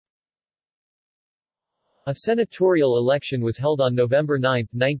A senatorial election was held on November 9,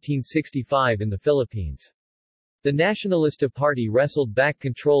 1965 in the Philippines. The Nacionalista Party wrestled back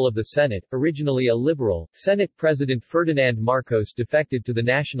control of the Senate. Originally a liberal, Senate President Ferdinand Marcos defected to the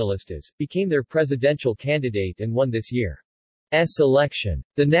Nacionalistas, became their presidential candidate and won this year's election.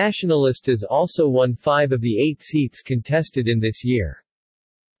 The Nacionalistas also won 5 of the 8 seats contested in this year's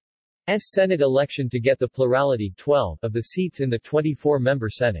Senate election to get the plurality 12 of the seats in the 24-member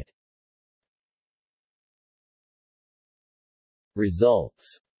Senate.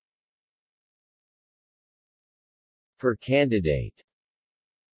 Results per candidate,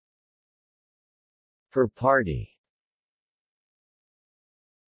 per party.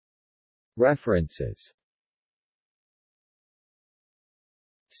 References.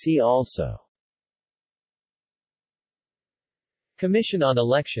 See also: Commission on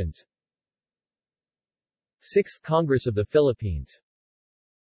Elections, 6th Congress of the Philippines.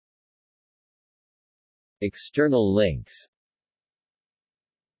 External links: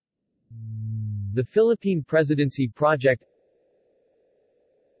 The Philippine Presidency Project,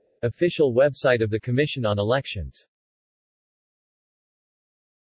 official website of the Commission on Elections.